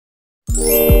Hey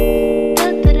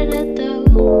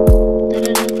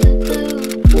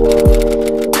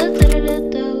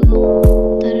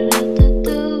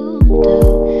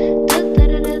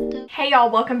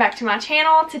y'all, welcome back to my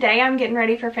channel. Today I'm getting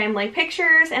ready for family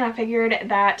pictures and I figured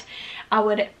that I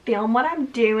would film what I'm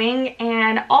doing,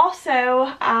 and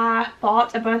also I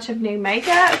bought a bunch of new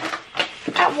makeup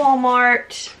at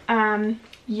Walmart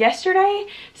yesterday,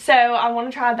 so I want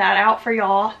to try that out for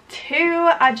y'all too.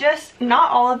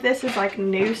 Not all of this is like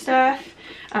new stuff.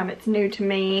 It's new to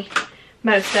me,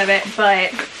 most of it,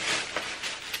 but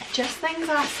just things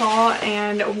I saw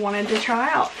and wanted to try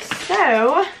out.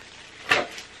 So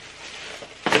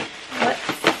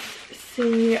let's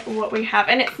see what we have.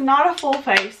 And it's not a full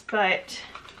face, but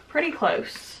pretty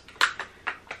close.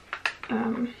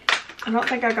 I don't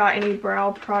think I got any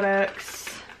brow products.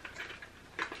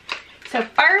 So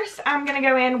first I'm gonna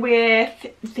go in with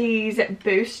these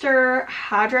booster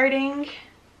hydrating.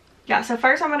 Yeah, so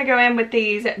first I'm gonna go in with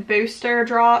these booster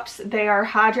drops. They are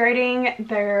hydrating.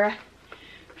 They're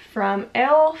from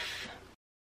ELF.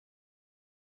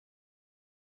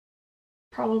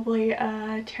 Probably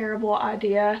a terrible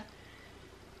idea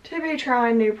to be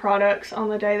trying new products on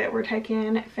the day that we're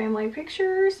taking family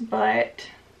pictures, but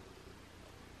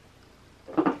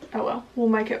oh well, we'll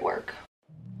make it work.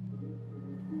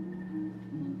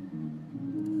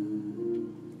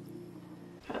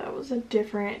 That was a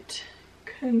different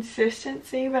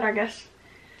consistency, but I guess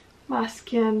my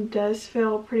skin does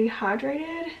feel pretty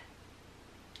hydrated.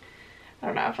 I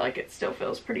don't know, I feel like it still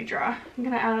feels pretty dry. I'm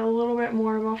gonna add a little bit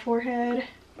more on my forehead.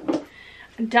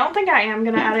 I don't think I am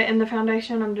gonna add it in the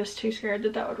foundation. I'm just too scared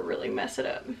that that would really mess it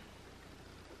up.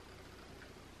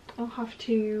 I'll have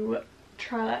to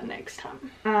try that next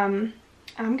time. I'm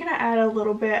gonna add a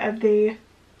little bit of the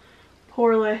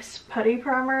Poreless Putty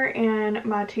Primer in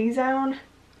my T-zone.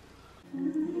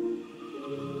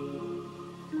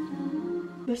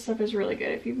 This stuff is really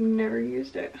good if you've never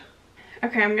used it.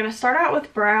 Okay, I'm gonna start out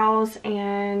with brows,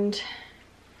 and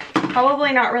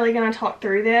probably not really gonna talk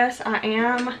through this. I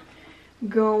am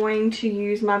going to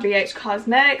use my BH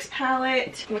Cosmetics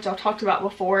palette, which I've talked about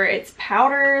before. It's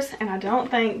powders, and I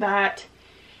don't think that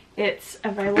it's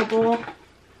available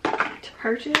to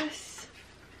purchase.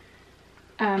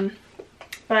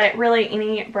 But really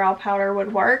any brow powder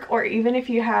would work, or even if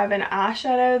you have an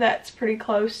eyeshadow that's pretty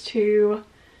close to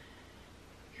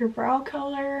your brow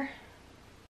color.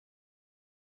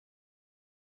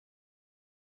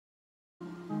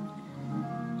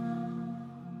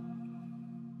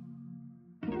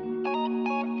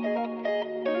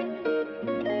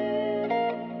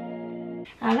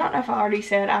 I don't know if I already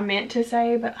said, I meant to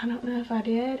say, but I don't know if I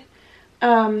did.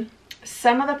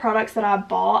 Some of the products that I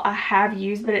bought I have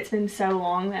used, but it's been so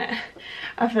long that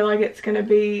I feel like it's gonna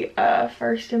be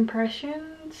first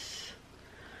impressions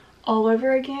all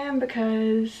over again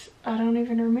because I don't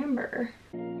even remember.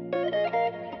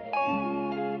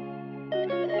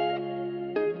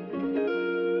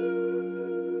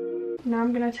 Now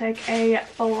I'm gonna take a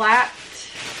flat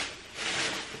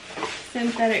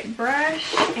synthetic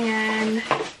brush and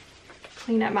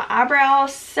clean up my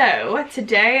eyebrows. So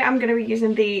today I'm going to be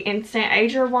using the Instant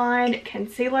Age Rewind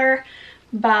Concealer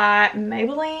by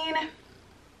Maybelline,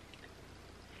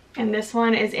 and this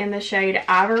one is in the shade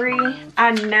Ivory.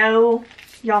 I know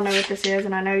y'all know what this is,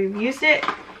 and I know you've used it.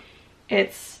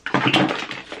 It's,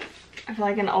 I feel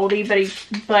like an oldie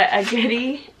but a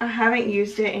goodie. I haven't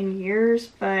used it in years,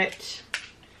 but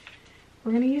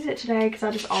we're gonna use it today because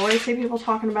I just always see people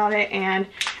talking about it, and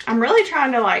I'm really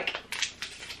trying to like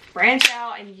branch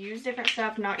out and use different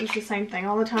stuff, not use the same thing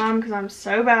all the time because I'm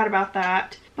so bad about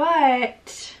that.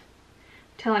 But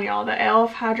I'm telling y'all, the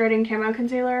ELF Hydrating Camo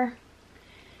Concealer,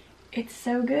 it's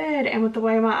so good, and with the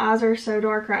way my eyes are so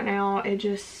dark right now, it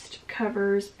just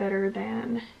covers better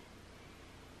than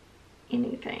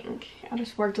anything. I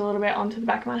just worked a little bit onto the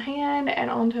back of my hand and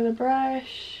onto the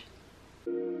brush.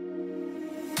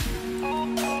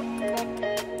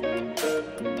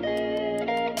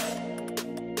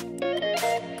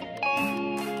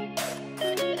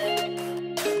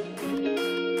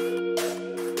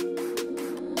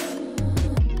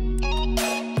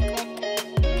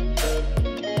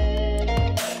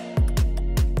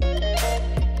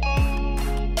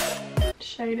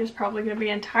 Shade is probably going to be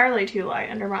entirely too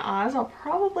light under my eyes. I'll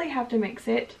probably have to mix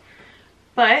it,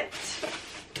 but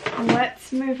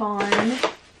let's move on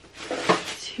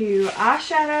to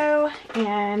eyeshadow.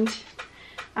 And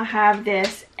I have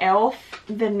this ELF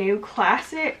The New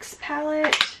Classics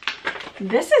palette.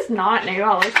 This is not new.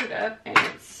 I looked it up and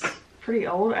it's pretty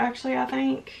old actually, I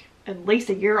think. At least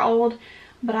a year old,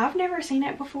 but I've never seen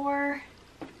it before.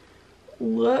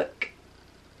 Look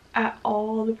at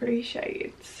all the pretty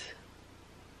shades.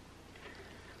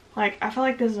 Like, I feel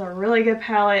like this is a really good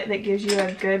palette that gives you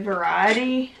a good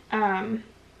variety. I'm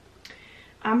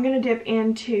gonna dip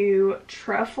into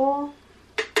Truffle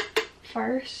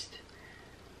first.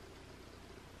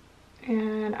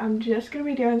 And I'm just gonna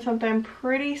be doing something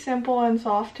pretty simple and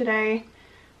soft today.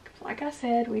 Like I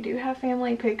said, we do have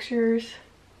family pictures.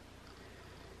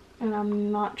 And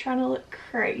I'm not trying to look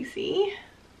crazy.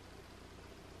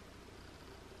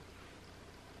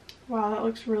 Wow, that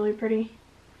looks really pretty.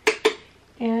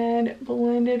 And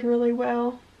blended really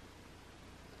well.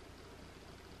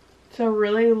 It's a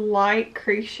really light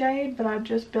crease shade, but I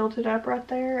just built it up right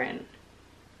there and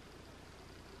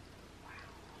wow.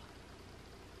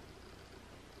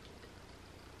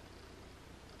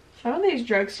 Some of these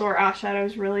drugstore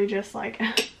eyeshadows really just like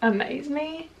amaze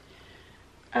me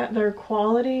at their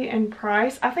quality and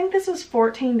price. I think this was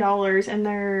 $14 and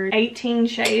there are 18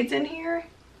 shades in here.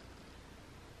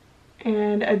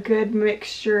 And a good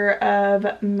mixture of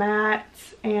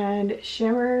mattes and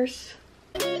shimmers.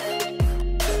 Okay,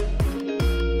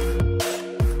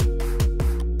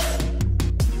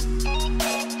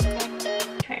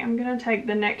 I'm gonna take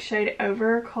the next shade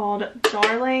over called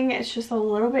Darling. It's just a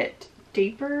little bit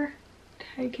deeper.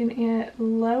 Taking it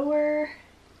lower.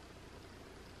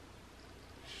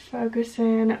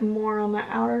 Focusing more on the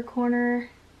outer corner.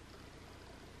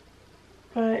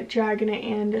 But dragging it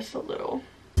in just a little.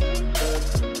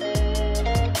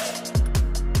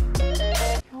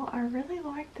 Y'all, I really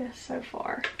like this so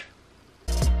far.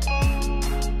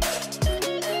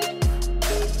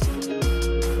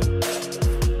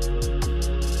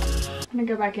 I'm gonna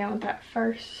go back in with that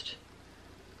first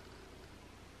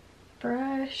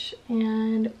brush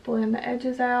and blend the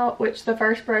edges out, which the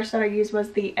first brush that I used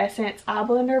was the Essence Eye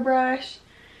Blender brush.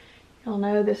 Y'all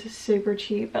know this is super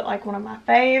cheap, but like one of my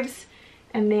faves.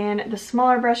 And then the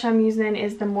smaller brush I'm using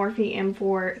is the Morphe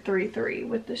M433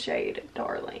 with the shade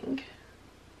Darling.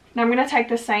 Now I'm going to take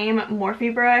the same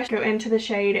Morphe brush, go into the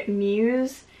shade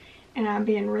Muse, and I'm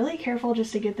being really careful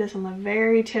just to get this on the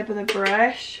very tip of the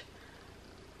brush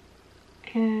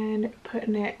and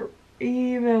putting it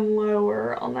even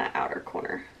lower on that outer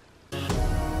corner.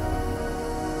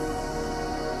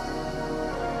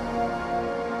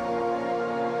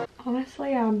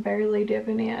 Honestly, I'm barely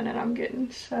dipping in and I'm getting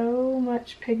so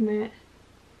much pigment,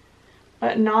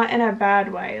 but not in a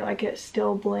bad way. Like, it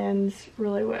still blends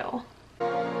really well.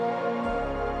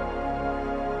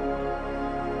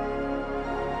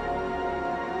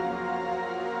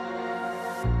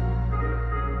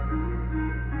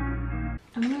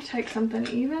 I'm gonna take something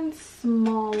even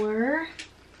smaller.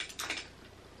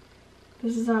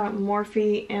 This is a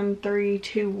Morphe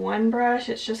M321 brush.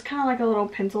 It's just kind of like a little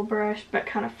pencil brush, but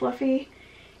kind of fluffy.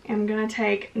 I'm gonna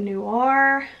take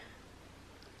Noir,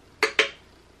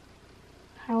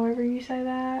 however you say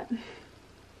that,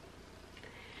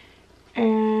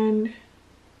 and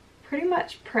pretty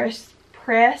much press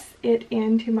it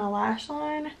into my lash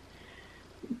line,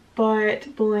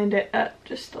 but blend it up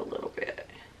just a little bit,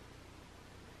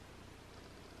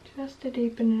 just to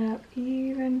deepen it up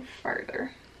even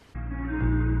further.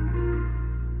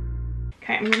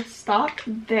 Okay, I'm going to stop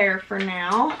there for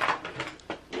now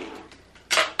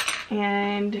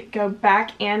and go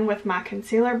back in with my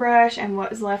concealer brush and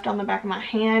what is left on the back of my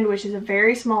hand, which is a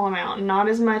very small amount, not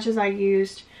as much as I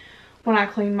used when I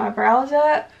cleaned my brows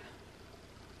up.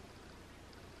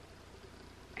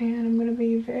 And I'm going to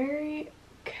be very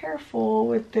careful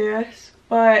with this,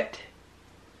 but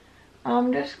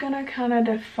I'm just going to kind of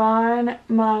define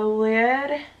my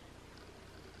lid.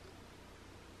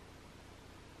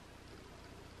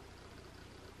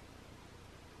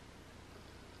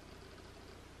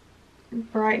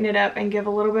 Brighten it up and give a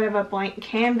little bit of a blank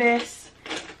canvas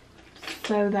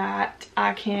so that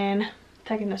I can,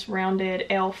 taking this rounded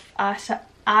ELF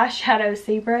eyeshadow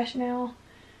C brush now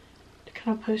to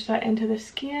kind of push that into the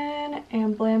skin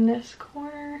and blend this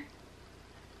corner.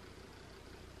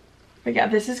 But yeah,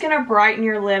 this is going to brighten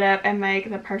your lid up and make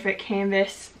the perfect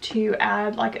canvas to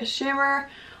add like a shimmer,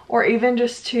 or even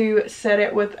just to set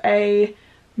it with a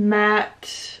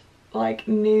matte, like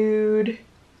nude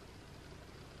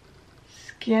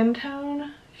skin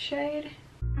tone shade.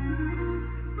 I'm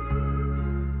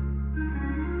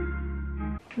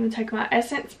going to take my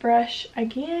Essence brush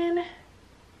again.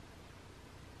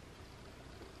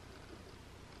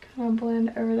 Kind of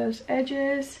blend over those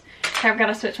edges. Okay, I've got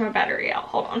to switch my battery out.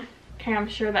 Hold on. Okay, I'm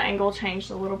sure the angle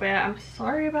changed a little bit. I'm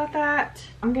sorry about that.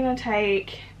 I'm going to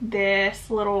take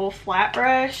this little flat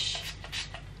brush.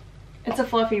 It's a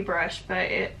fluffy brush, but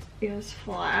it is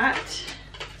flat.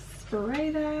 Spray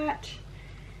that.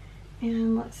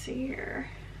 And let's see here.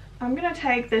 I'm gonna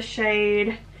take the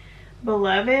shade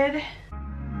Beloved.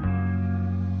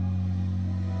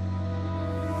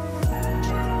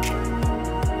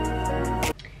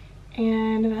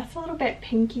 And that's a little bit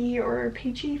pinky or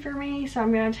peachy for me, so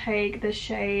I'm gonna take the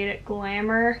shade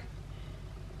Glamour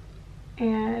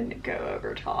and go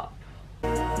over top.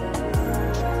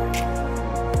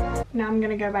 Now I'm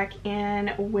gonna go back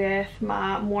in with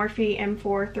my Morphe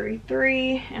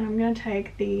M433 and I'm gonna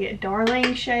take the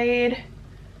Darling shade,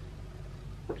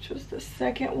 which was the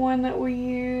second one that we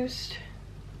used,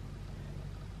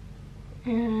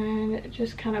 and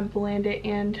just kind of blend it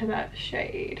into that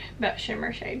shade, that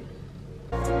shimmer shade.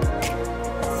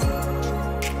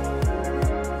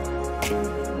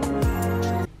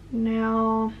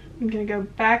 Now I'm gonna go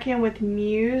back in with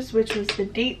Muse, which was the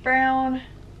deep brown,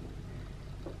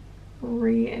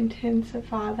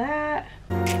 re-intensify that.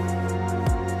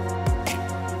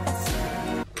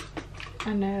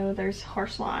 I know there's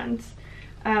harsh lines.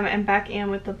 And back in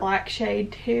with the black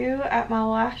shade too at my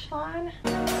lash line.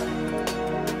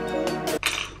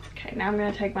 Okay, now I'm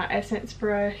gonna take my Essence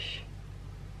brush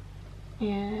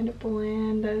and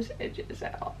blend those edges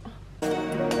out.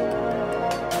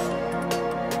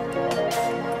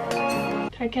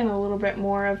 Taking a little bit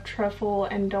more of Truffle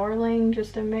and Darling,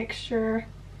 just a mixture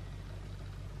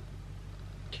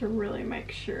to really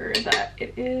make sure that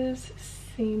it is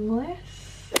seamless.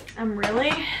 I'm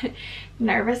really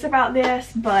nervous about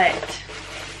this, but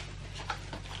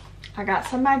I got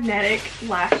some magnetic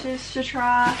lashes to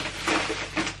try.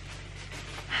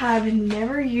 I've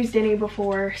never used any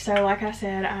before, so like I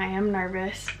said, I am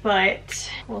nervous,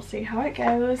 but we'll see how it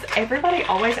goes. Everybody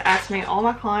always asks me, all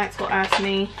my clients will ask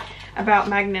me about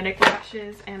magnetic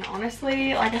lashes, and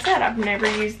honestly, like I said, I've never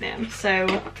used them,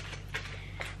 so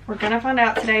we're gonna find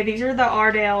out today. These are the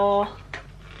Ardell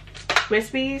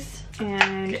Wispies,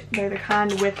 and they're the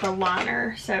kind with the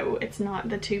liner, so it's not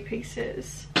the two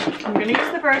pieces. I'm gonna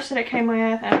use the brush that it came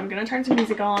with, and I'm gonna turn some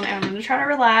music on, and I'm gonna try to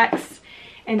relax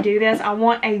and do this. I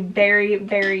want a very,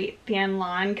 very thin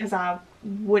line because I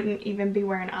wouldn't even be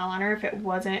wearing eyeliner if it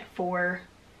wasn't for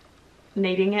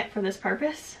needing it for this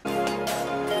purpose.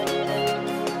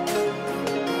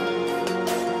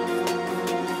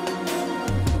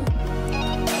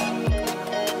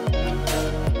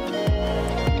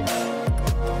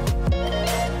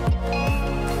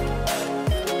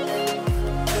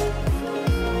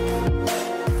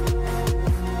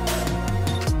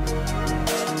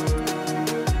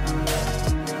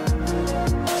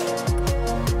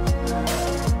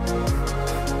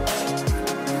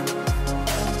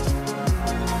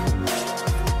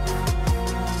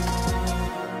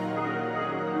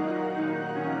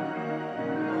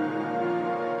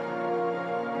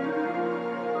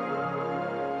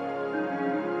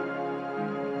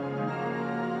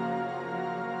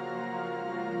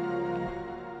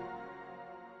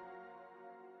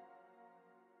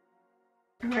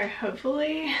 Okay,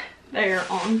 hopefully they're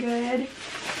on good.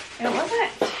 It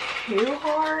wasn't too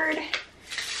hard,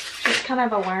 just kind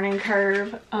of a learning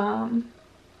curve.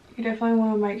 You definitely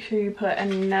want to make sure you put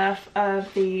enough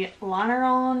of the liner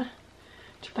on,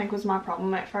 which I think was my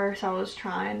problem at first. I was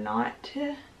trying not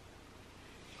to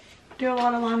do a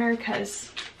lot of liner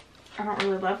because I don't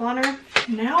really love liner.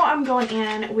 Now I'm going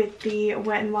in with the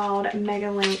Wet n Wild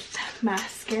Mega Length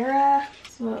Mascara.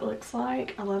 That's what it looks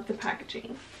like. I love the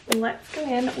packaging. Let's go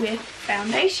in with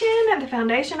foundation. And the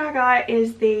foundation I got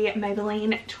is the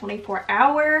Maybelline 24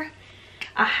 Hour.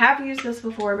 I have used this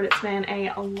before, but it's been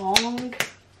a long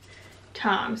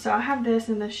time. So I have this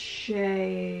in the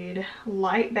shade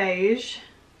Light Beige.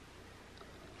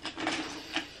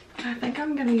 I think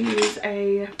I'm gonna use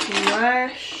a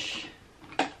brush.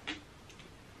 Let's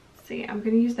see, I'm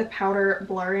gonna use the powder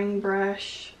blurring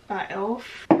brush by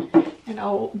ELF, and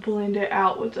I'll blend it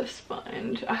out with a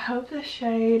sponge. I hope the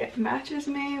shade matches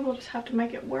me. We'll just have to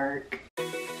make it work.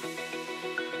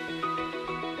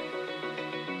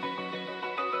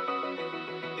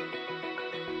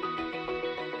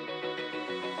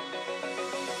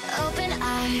 Open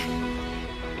eye,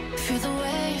 feel the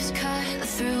waves cut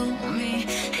through me,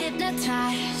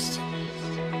 hypnotized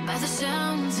by the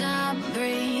sounds I'm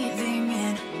breathing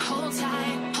in. Hold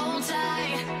tight, hold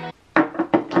tight.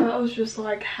 That was just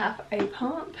like half a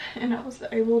pump, and I was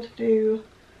able to do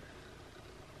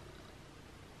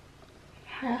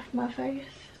half my face.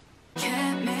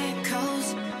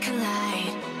 Chemicals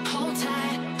collide. Hold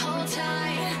tight, hold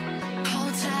tight,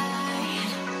 hold tight.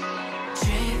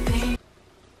 Dripping.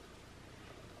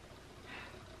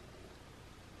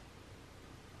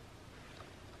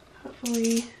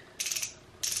 Hopefully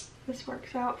this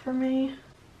works out for me.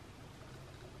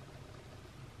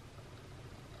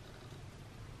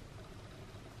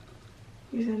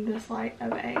 using this light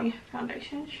of a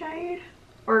foundation shade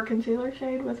or concealer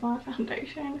shade with my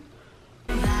foundation.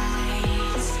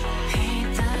 Lights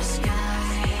paint the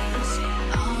skies,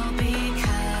 all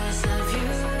because of you.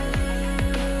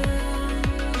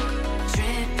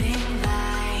 Dripping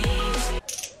lights.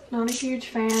 Not a huge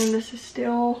fan. This is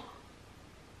still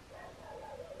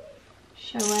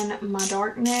showing my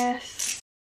darkness.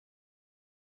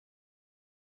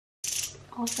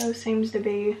 Also seems to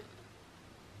be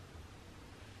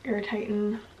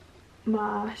irritating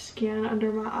my skin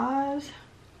under my eyes.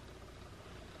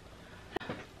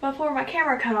 Before my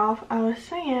camera cut off, I was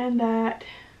saying that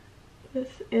this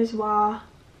is why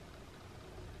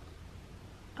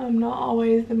I'm not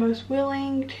always the most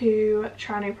willing to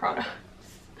try new products.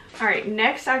 Alright,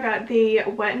 next I got the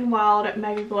Wet n Wild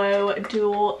Mega Glow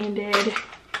Dual Ended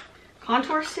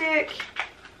Contour Stick.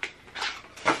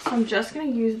 So I'm just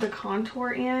going to use the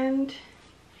contour end.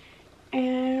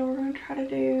 And we're going to try to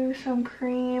do some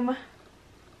cream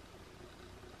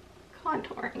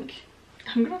contouring.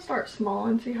 I'm going to start small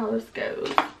and see how this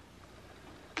goes.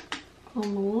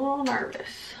 I'm a little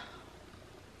nervous.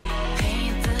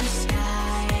 Paint the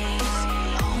skies,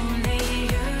 only you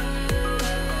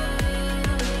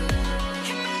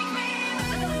can make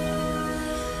me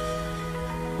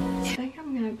move. I think I'm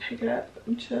going to pick it up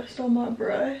just on my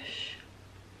brush.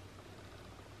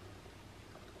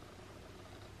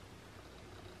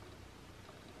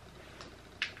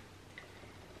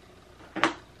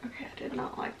 Okay, I did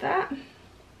not like that.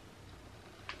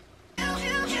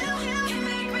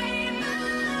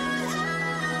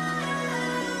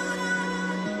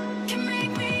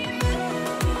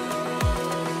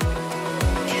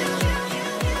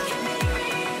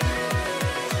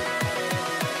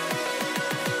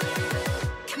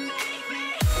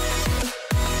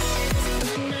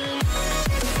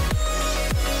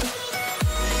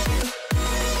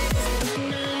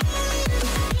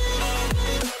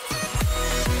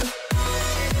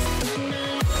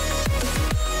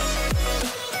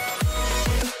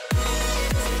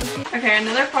 Okay,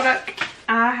 another product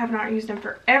I have not used in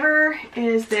forever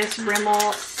is this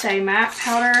Rimmel Stay Matte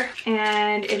Powder,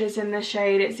 and it is in the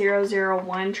shade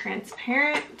 001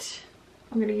 Transparent.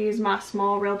 I'm going to use my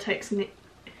small Real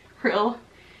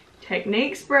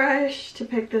Techniques brush to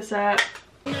pick this up.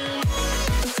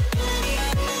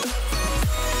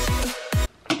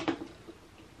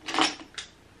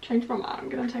 Change my mind, I'm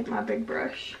going to take my big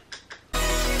brush.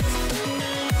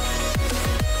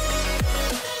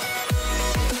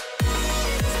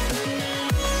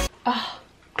 Oh,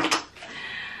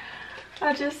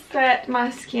 I just set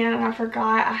my skin and I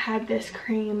forgot I had this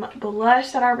cream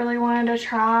blush that I really wanted to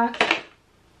try.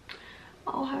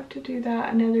 I'll have to do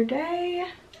that another day.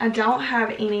 I don't have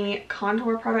any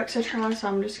contour products to try, so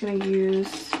I'm just going to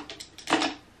use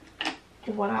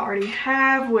what I already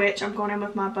have, which I'm going in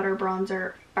with my butter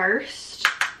bronzer first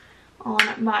on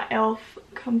my ELF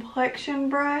complexion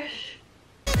brush.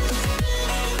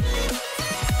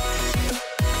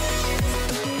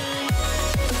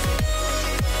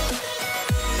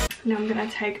 Now I'm going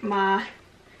to take my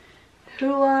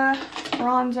Hoola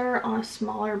bronzer on a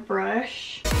smaller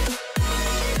brush.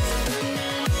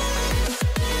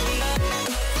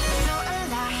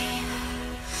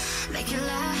 Make it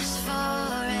last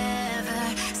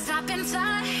forever. Stop in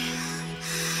time.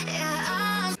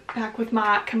 Yeah, Back with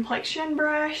my complexion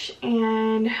brush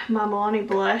and my Milani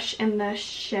blush in the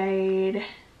shade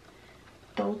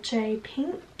Dolce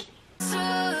Pink.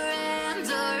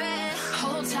 surrender it.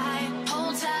 Hold tight,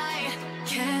 hold tight.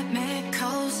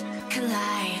 Chemicals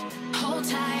collide. Hold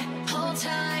tight, hold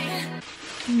tight.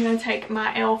 I'm going to take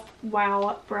my ELF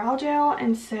Wow Brow Gel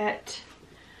and set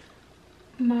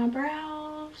my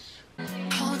brows.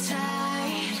 Hold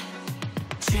tight.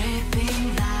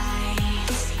 Dripping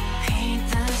lights paint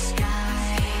the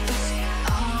skies,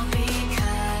 all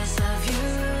because of you.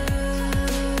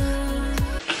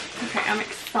 Okay, I'm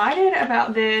excited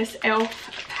about this ELF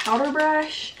powder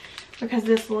brush because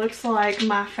this looks like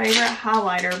my favorite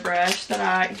highlighter brush that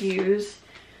I use,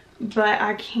 but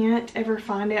I can't ever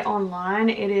find it online.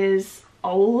 It is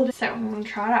old, so I'm going to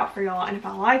try it out for y'all, and if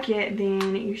I like it,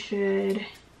 then you should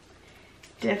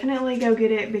definitely go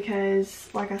get it because,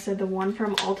 like I said, the one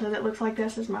from Ulta that looks like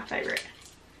this is my favorite.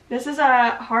 This is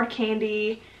a Hard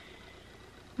Candy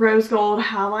Rose Gold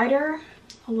highlighter.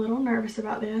 A little nervous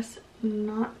about this,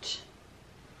 not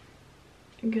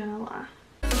gonna lie.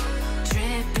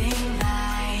 Dripping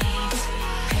lights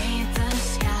paint the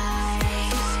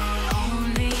skies,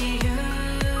 only you.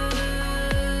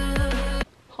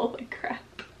 Holy crap.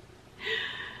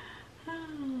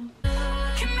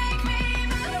 Can make me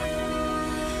move.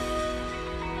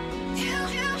 You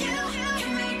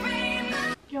can make me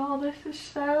move. is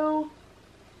so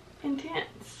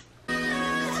intense.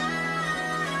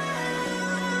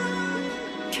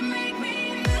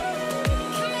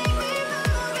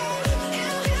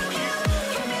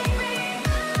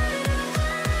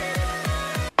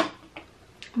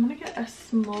 I'm gonna get a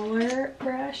smaller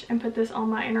brush and put this on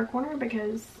my inner corner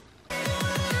because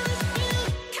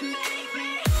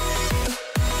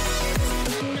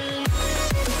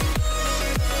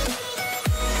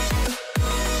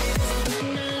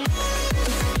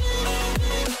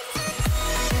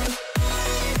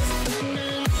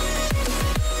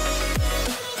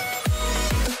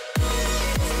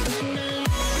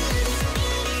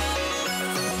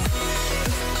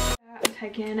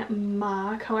taking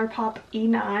my ColourPop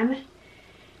E9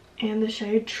 and the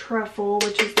shade Truffle,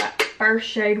 which is that first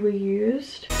shade we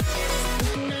used.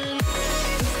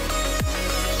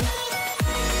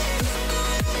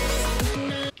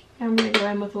 I'm going to go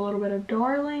in with a little bit of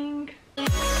Darling.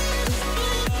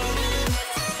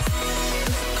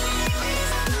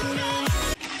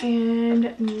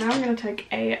 And now I'm going to take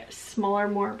a smaller,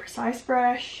 more precise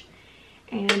brush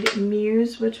and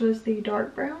Muse, which was the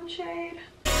dark brown shade.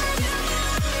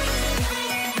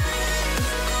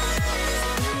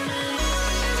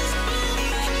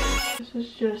 This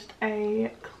is just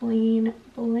a clean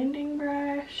blending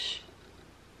brush.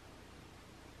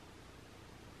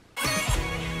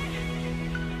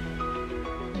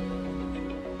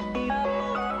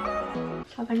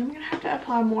 So I think I'm gonna have to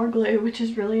apply more glue, which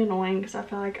is really annoying because I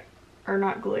feel like, or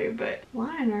not glue, but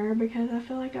liner, because I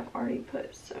feel like I've already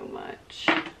put so much.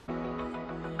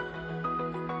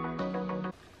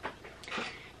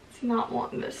 It's not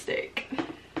wanting to stick.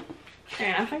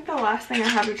 And I think the last thing I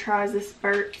have to try is this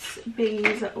Burt's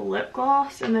Bees lip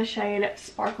gloss in the shade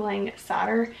Sparkling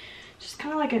Cider. Just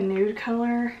kind of like a nude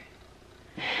color.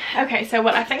 Okay, so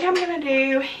what I think I'm going to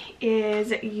do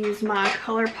is use my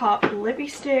ColourPop lippy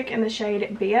stick in the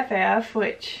shade BFF,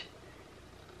 which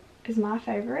is my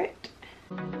favorite.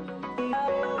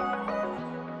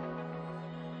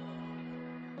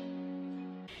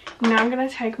 Now I'm going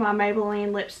to take my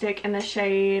Maybelline lipstick in the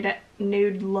shade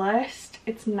Nude Lust.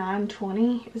 It's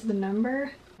 920 is the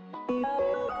number.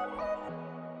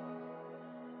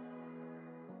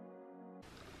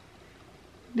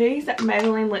 These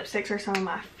Maybelline lipsticks are some of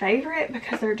my favorite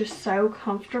because they're just so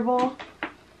comfortable.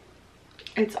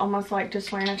 It's almost like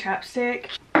just wearing a chapstick.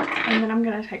 And then I'm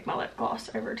going to take my lip gloss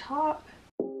over top.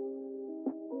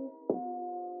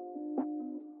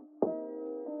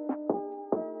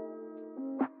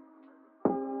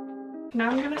 Now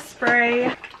I'm going to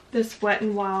spray this Wet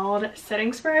n Wild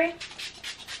setting spray.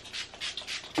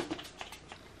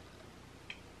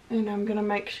 And I'm going to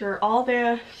make sure all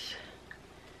this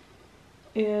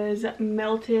is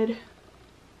melted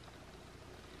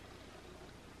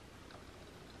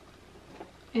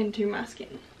into my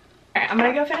skin. Alright, I'm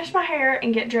going to go finish my hair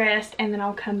and get dressed, and then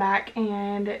I'll come back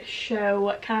and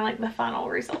show kind of like the final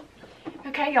result.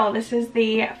 Okay, y'all, this is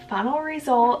the final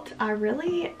result. I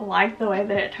really like the way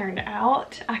that it turned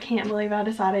out. I can't believe I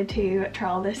decided to try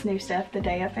all this new stuff the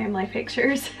day of family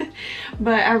pictures.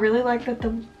 But I really like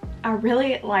that I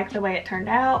really like the way it turned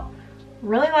out.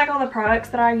 Really like all the products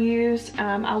that I used.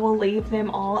 I will leave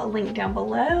them all linked down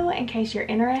below in case you're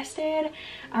interested.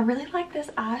 I really like this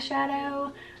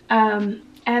eyeshadow.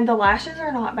 And the lashes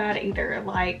are not bad either.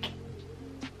 Like,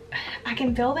 I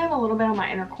can feel them a little bit on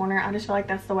my inner corner. I just feel like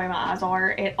that's the way my eyes are.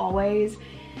 It always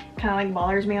kind of like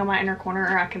bothers me on my inner corner,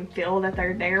 or I can feel that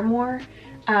they're there more.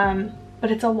 But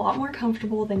it's a lot more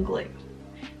comfortable than glue.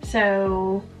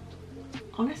 So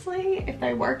honestly, if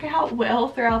they work out well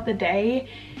throughout the day,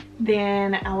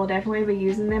 then I will definitely be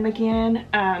using them again.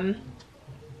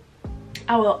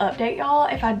 I will update y'all.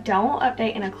 If I don't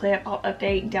update in a clip, I'll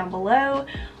update down below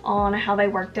on how they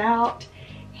worked out.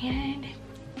 And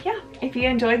yeah, if you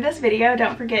enjoyed this video,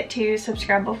 don't forget to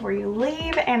subscribe before you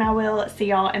leave, and I will see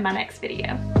y'all in my next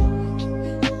video.